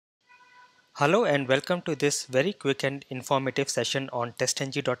Hello and welcome to this very quick and informative session on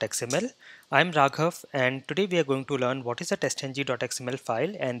testng.xml. I'm Raghav and today we are going to learn what is a testng.xml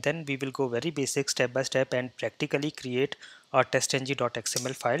file, and then we will go very basic step by step and practically create a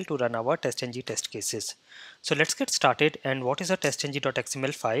testng.xml file to run our testng test cases. So let's get started. And what is a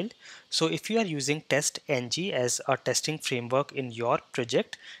testng.xml file? So if you are using testng as a testing framework in your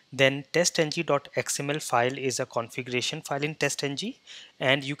project, then testng.xml file is a configuration file in testng,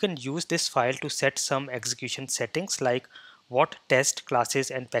 and you can use this file to set some execution settings like what test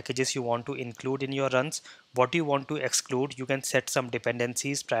classes and packages you want to include in your runs, what you want to exclude. You can set some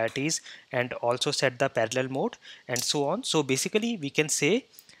dependencies, priorities, and also set the parallel mode and so on. So basically we can say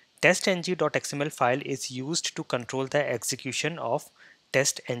testng.xml file is used to control the execution of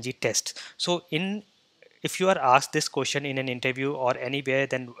testng tests. So if you are asked this question in an interview or anywhere,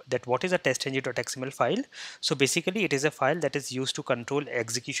 then that what is a testng.xml file? So basically it is a file that is used to control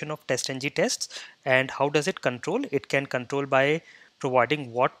execution of testng tests. And how does it control? It can control by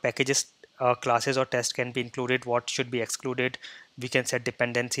providing what packages, classes or tests can be included, what should be excluded. We can set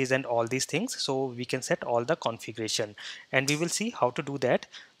dependencies and all these things. So we can set all the configuration, and we will see how to do that.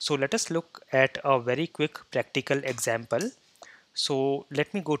 So let us look at a very quick practical example. So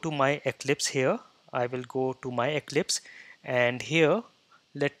let me go to my Eclipse here. I will go to my Eclipse, and here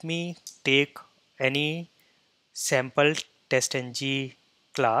let me take any sample testng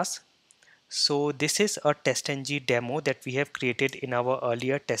class. So this is a testng demo that we have created in our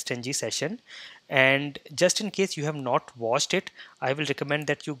earlier testng session. And just in case you have not watched it, I will recommend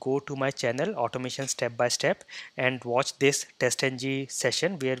that you go to my channel Automation Step by Step and watch this testng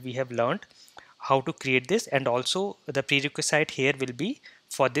session where we have learned how to create this. And also the prerequisite here will be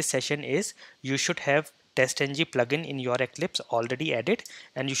for this session is you should have testng plugin in your Eclipse already added,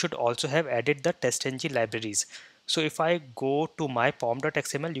 and you should also have added the testng libraries. So if I go to my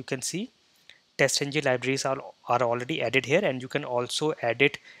pom.xml, you can see testng libraries are already added here, and you can also add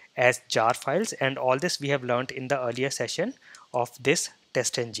it as jar files, and all this we have learned in the earlier session of this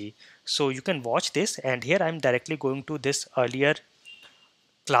testng. So you can watch this, and here I'm directly going to this earlier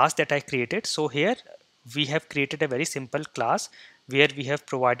class that I created. So here we have created a very simple class where we have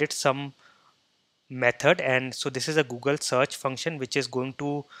provided some method, and so this is a Google search function which is going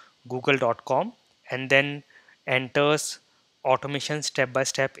to google.com and then enters automation step by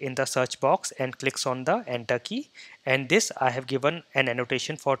step in the search box and clicks on the enter key. And this I have given an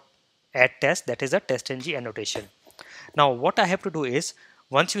annotation for add test, that is a testng annotation. Now what I have to do is,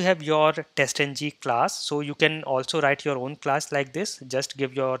 once you have your testng class, so you can also write your own class like this. Just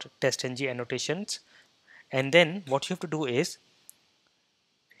give your testng annotations, and then what you have to do is,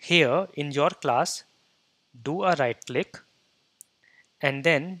 here in your class, do a right click, and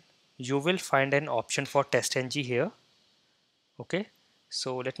then you will find an option for testng here. Okay,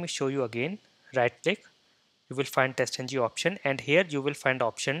 so let me show you again. Right click, you will find testng option, and here you will find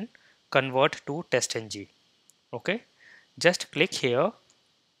option convert to testng. Okay, just click here,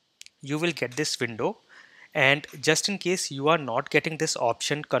 you will get this window. And just in case you are not getting this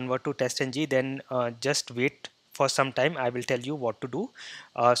option convert to testng, then just wait for some time. I will tell you what to do.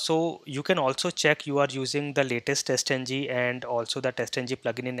 So you can also check you are using the latest testng and also the testng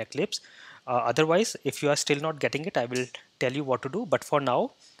plugin in Eclipse. Otherwise, if you are still not getting it, I will tell you what to do. But for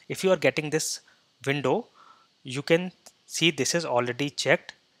now, if you are getting this window, you can see this is already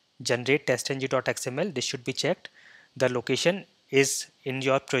checked. Generate testng.xml, this should be checked. The location is in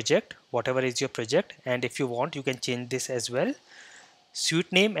your project, whatever is your project, and if you want you can change this as well.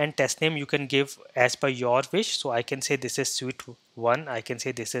 Suite name and test name you can give as per your wish. So I can say this is suite 1, I can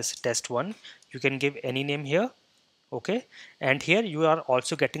say this is test 1. You can give any name here. Okay, and here you are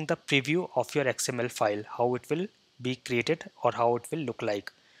also getting the preview of your XML file, how it will be created or how it will look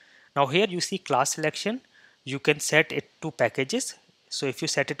like. Now here you see class selection, you can set it to packages. So if you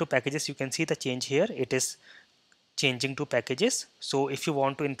set it to packages, you can see the change here, it is changing to packages. So if you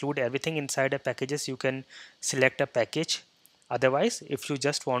want to include everything inside a packages, you can select a package. Otherwise, if you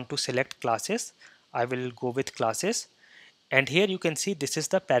just want to select classes, I will go with classes. And here you can see this is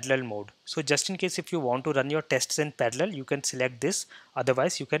the parallel mode. So just in case if you want to run your tests in parallel, you can select this.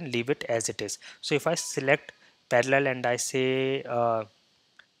 Otherwise you can leave it as it is. So if I select parallel and I say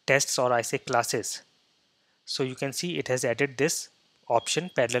tests, or I say classes, so you can see it has added this option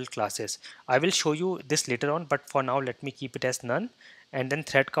parallel classes. I will show you this later on, but for now let me keep it as none. And then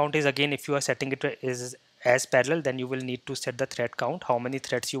thread count is, again, if you are setting it as parallel, then you will need to set the thread count, how many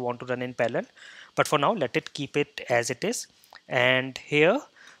threads you want to run in parallel. But for now let it keep it as it is. And here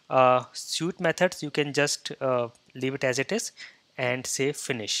suite methods, you can just leave it as it is and say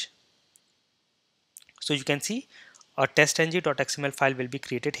finish. So you can see a testng.xml file will be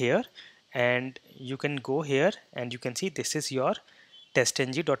created here, and you can go here and you can see this is your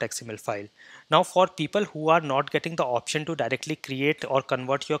testng.xml file. Now for people who are not getting the option to directly create or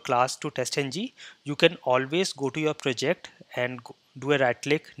convert your class to testng, you can always go to your project and do a right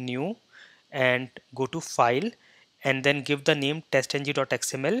click, new, and go to file and then give the name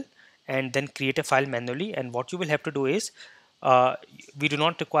testng.xml and then create a file manually. And what you will have to do is we do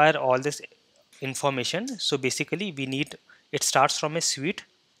not require all this information. So basically we need, it starts from a suite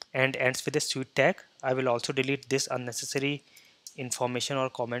and ends with a suite tag. I will also delete this unnecessary information or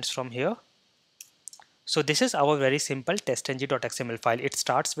comments from here. So this is our very simple testng.xml file. It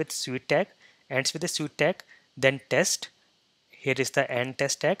starts with suite tag, ends with a suite tag, then test. Here is the end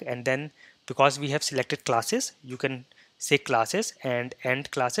test tag, and then because we have selected classes, you can say classes and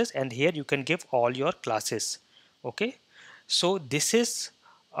end classes, and here you can give all your classes. Okay, so this is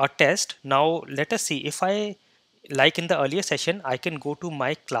a test. Now let us see, if I, like in the earlier session, I can go to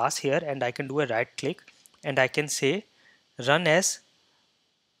my class here and I can do a right click and I can say run as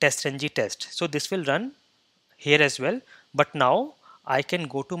testng test. So this will run here as well, but now I can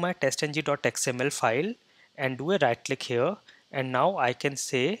go to my testng.xml file and do a right click here, and now I can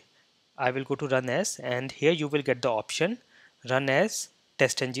say I will go to run as, and here you will get the option run as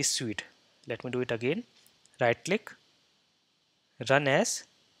testng suite. Let me do it again, right click, run as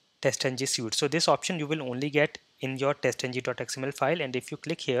testng suite. So this option you will only get in your testng.xml file, and if you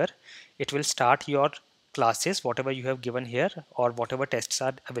click here it will start your classes whatever you have given here or whatever tests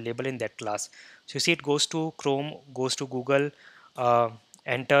are available in that class. So you see it goes to Chrome, goes to Google,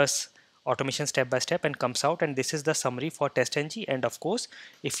 enters automation step by step and comes out, and this is the summary for testng. And of course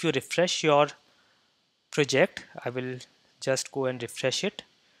if you refresh your project, I will just go and refresh it.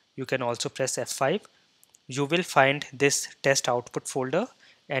 You can also press F5. You will find this test output folder,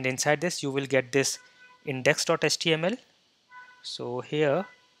 and inside this you will get this index.html. So here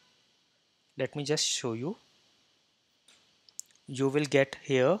let me just show you. You will get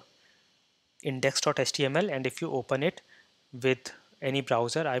here index.html, and if you open it with any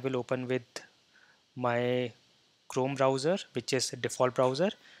browser, I will open with my Chrome browser, which is a default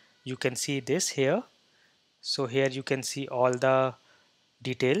browser. You can see this here. So here you can see all the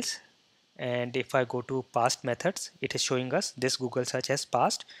details, and if I go to past methods, it is showing us this Google search as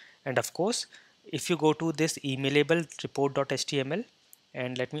past. And of course if you go to this emailable report.html,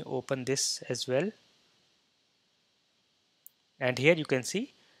 and let me open this as well, and here you can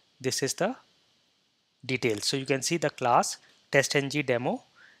see this is the details. So you can see the class testng demo,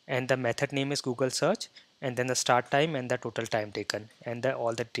 and the method name is Google search, and then the start time and the total time taken, and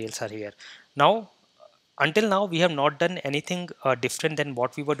all the details are here. Now until now we have not done anything different than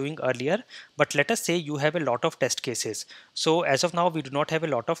what we were doing earlier, but let us say you have a lot of test cases. So as of now we do not have a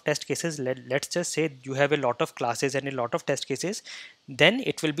lot of test cases. Let's just say you have a lot of classes and a lot of test cases. Then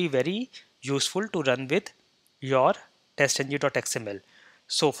it will be very useful to run with your testng.xml.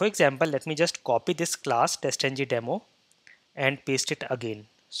 So for example, let me just copy this class testng demo and paste it again.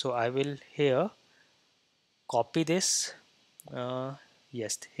 So I will here copy this.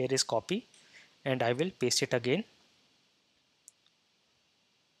 Yes, here is copy, and I will paste it again,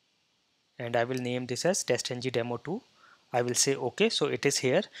 and I will name this as testng demo 2. I will say OK. So it is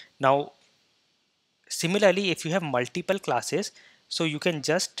here. Now similarly, if you have multiple classes, so you can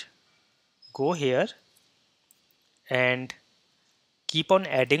just go here and keep on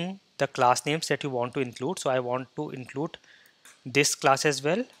adding the class names that you want to include. So I want to include this class as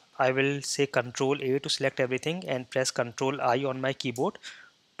well. I will say Control A to select everything and press Control I on my keyboard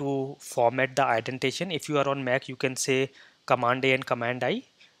to format the indentation. If you are on Mac, you can say Command A and Command I.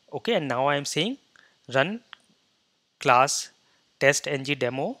 Okay, and now I am saying run class testng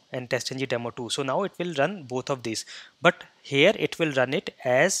demo and testng demo 2. So now it will run both of these, but here it will run it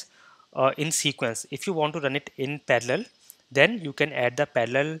as in sequence. If you want to run it in parallel, then you can add the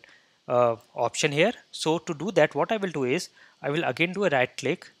parallel option here. So to do that, what I will do is I will again do a right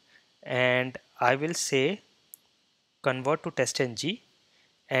click and I will say convert to testng,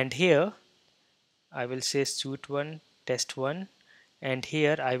 and here I will say suite 1 test 1, and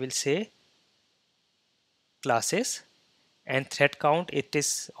here I will say classes, and thread count, it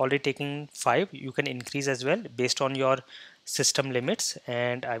is already taking 5. You can increase as well based on your system limits,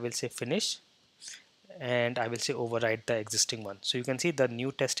 and I will say finish, and I will say override the existing one. So you can see the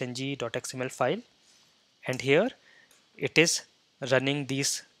new testng.xml file, and here it is running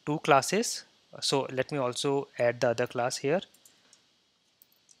these two classes. So let me also add the other class here.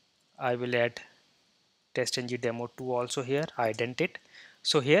 I will add testng demo 2 also here, ident it.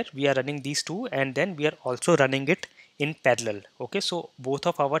 So here we are running these two, and then we are also running it in parallel. Okay, so both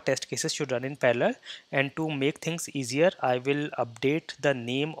of our test cases should run in parallel, and to make things easier I will update the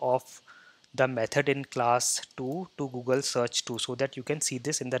name of the method in class 2 to Google search 2 so that you can see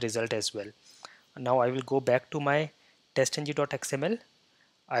this in the result as well. Now I will go back to my testng.xml.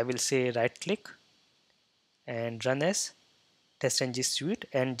 I will say right click and run as testng suite,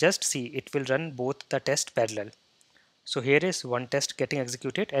 and just see it will run both the test parallel. So here is one test getting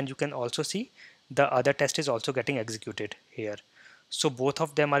executed, and you can also see the other test is also getting executed here. So both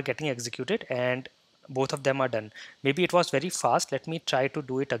of them are getting executed and both of them are done. Maybe it was very fast. Let me try to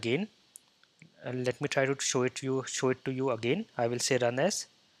do it again. Let me try to show it to you again. I will say run as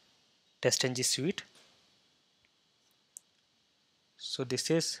testng suite. So this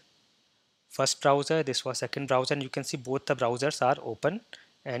is first browser, this was second browser, and you can see both the browsers are open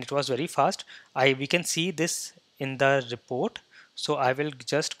and it was very fast. We can see this in the report. So I will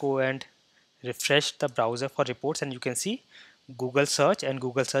just go and refresh the browser for reports, and you can see Google search and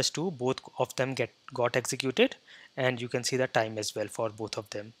Google search 2, both of them got executed, and you can see the time as well for both of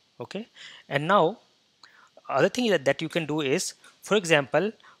them. Okay, and now other thing that you can do is, for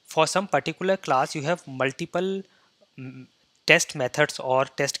example, for some particular class you have multiple mm, test methods or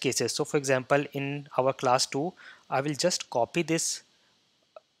test cases. So for example, in our class 2, I will just copy this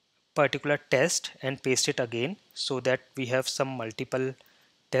particular test and paste it again so that we have some multiple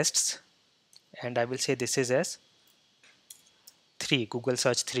tests, and I will say this is as 3 Google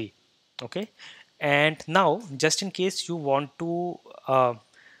search 3. Okay, and now just in case you want to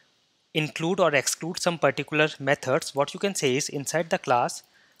include or exclude some particular methods, what you can say is inside the class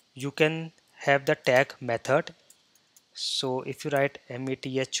you can have the tag method. So if you write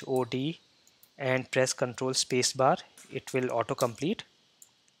method and press Ctrl spacebar, it will auto complete,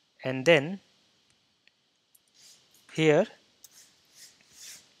 and then here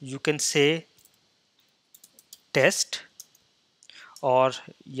you can say test, or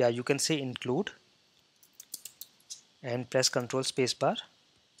yeah, you can say include and press Ctrl spacebar.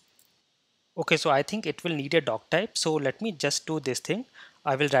 Okay, so I think it will need a doc type, so let me just do this thing.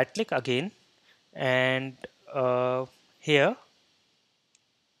 I will right click again, and here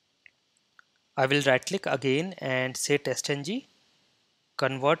I will right click again and say testng,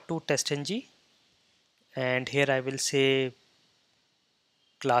 convert to testng, and here I will say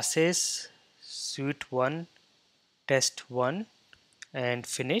classes suite 1 test 1 and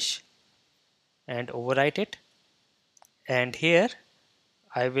finish and overwrite it, and here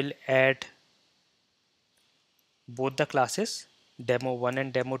I will add both the classes demo 1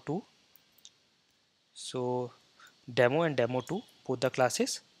 and demo 2. So demo and demo 2, both the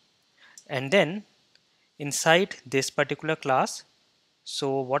classes, and then inside this particular class,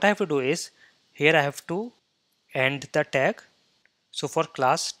 so what I have to do is here I have to end the tag. So for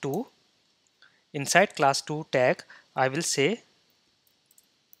class 2, inside class 2 tag I will say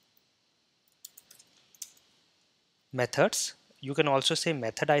methods. You can also say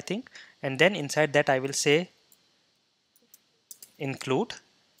method, I think, and then inside that I will say include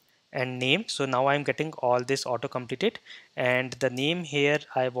and name. So now I'm getting all this auto completed, and the name here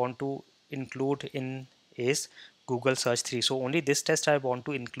I want to include in is Google search 3. So only this test I want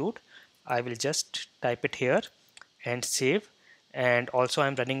to include. I will just type it here and save, and also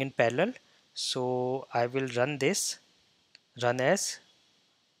I'm running in parallel, so I will run this, run as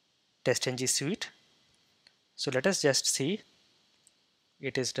testng suite. So let us just see,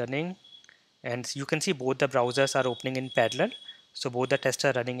 it is running, and you can see both the browsers are opening in parallel, so both the tests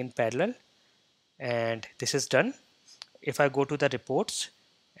are running in parallel, and this is done. If I go to the reports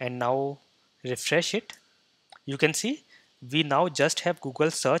and now refresh it, you can see we now just have Google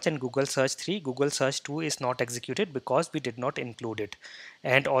search and Google search 3. Google search 2 is not executed because we did not include it.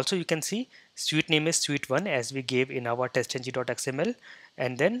 And also you can see suite name is suite 1 as we gave in our testng.xml,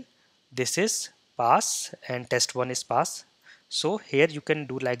 and then this is pass and test 1 is pass. So here you can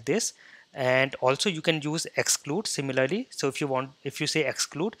do like this, and also you can use exclude similarly. So if you say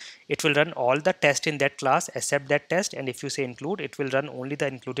exclude, it will run all the test in that class except that test, and if you say include, it will run only the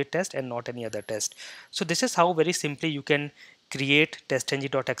included test and not any other test. So this is how very simply you can create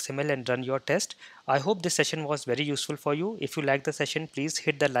testng.xml and run your test. I hope this session was very useful for you. If you like the session, please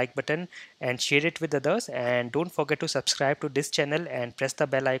hit the like button and share it with others, and don't forget to subscribe to this channel and press the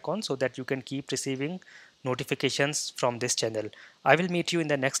bell icon so that you can keep receiving notifications from this channel. I will meet you in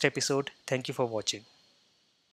the next episode. Thank you for watching.